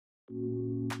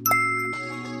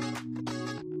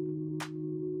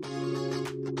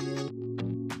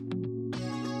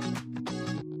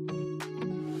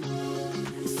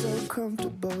So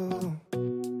comfortable,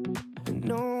 and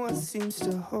no one seems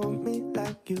to hold me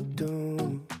like you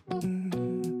do.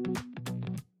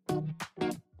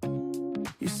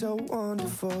 You're so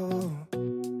wonderful.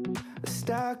 A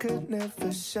star could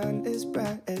never shine as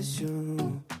bright as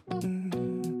you.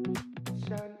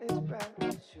 Shine as bright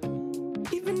as you.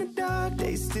 Even the dark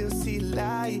days still see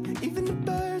light. Even the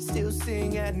birds still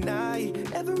sing at night.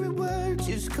 Every word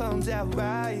just comes out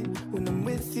right when I'm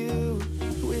with you,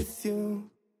 with you.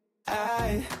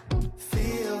 I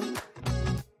feel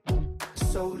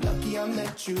so lucky I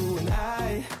met you, and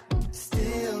I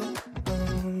still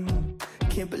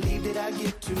can't believe that I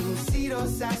get to see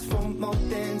those eyes for more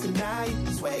than tonight.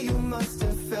 Swear you must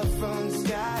have fell from the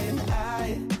sky, and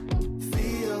I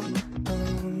feel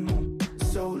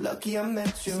so lucky I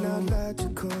met you. It's not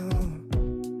logical,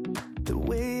 the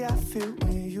way I feel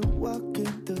when you walk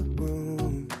in the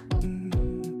room.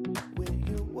 When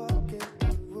you walk in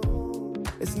the room,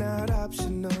 it's not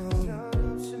optional.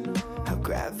 How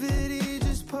gravity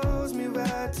just pulls me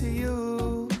right to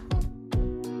you,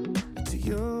 to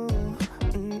you.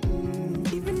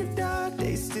 Even the dark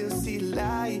days still see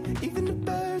light. Even the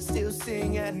birds still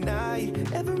sing at night.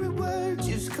 Every word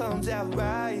just comes out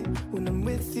right when I'm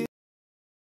with you.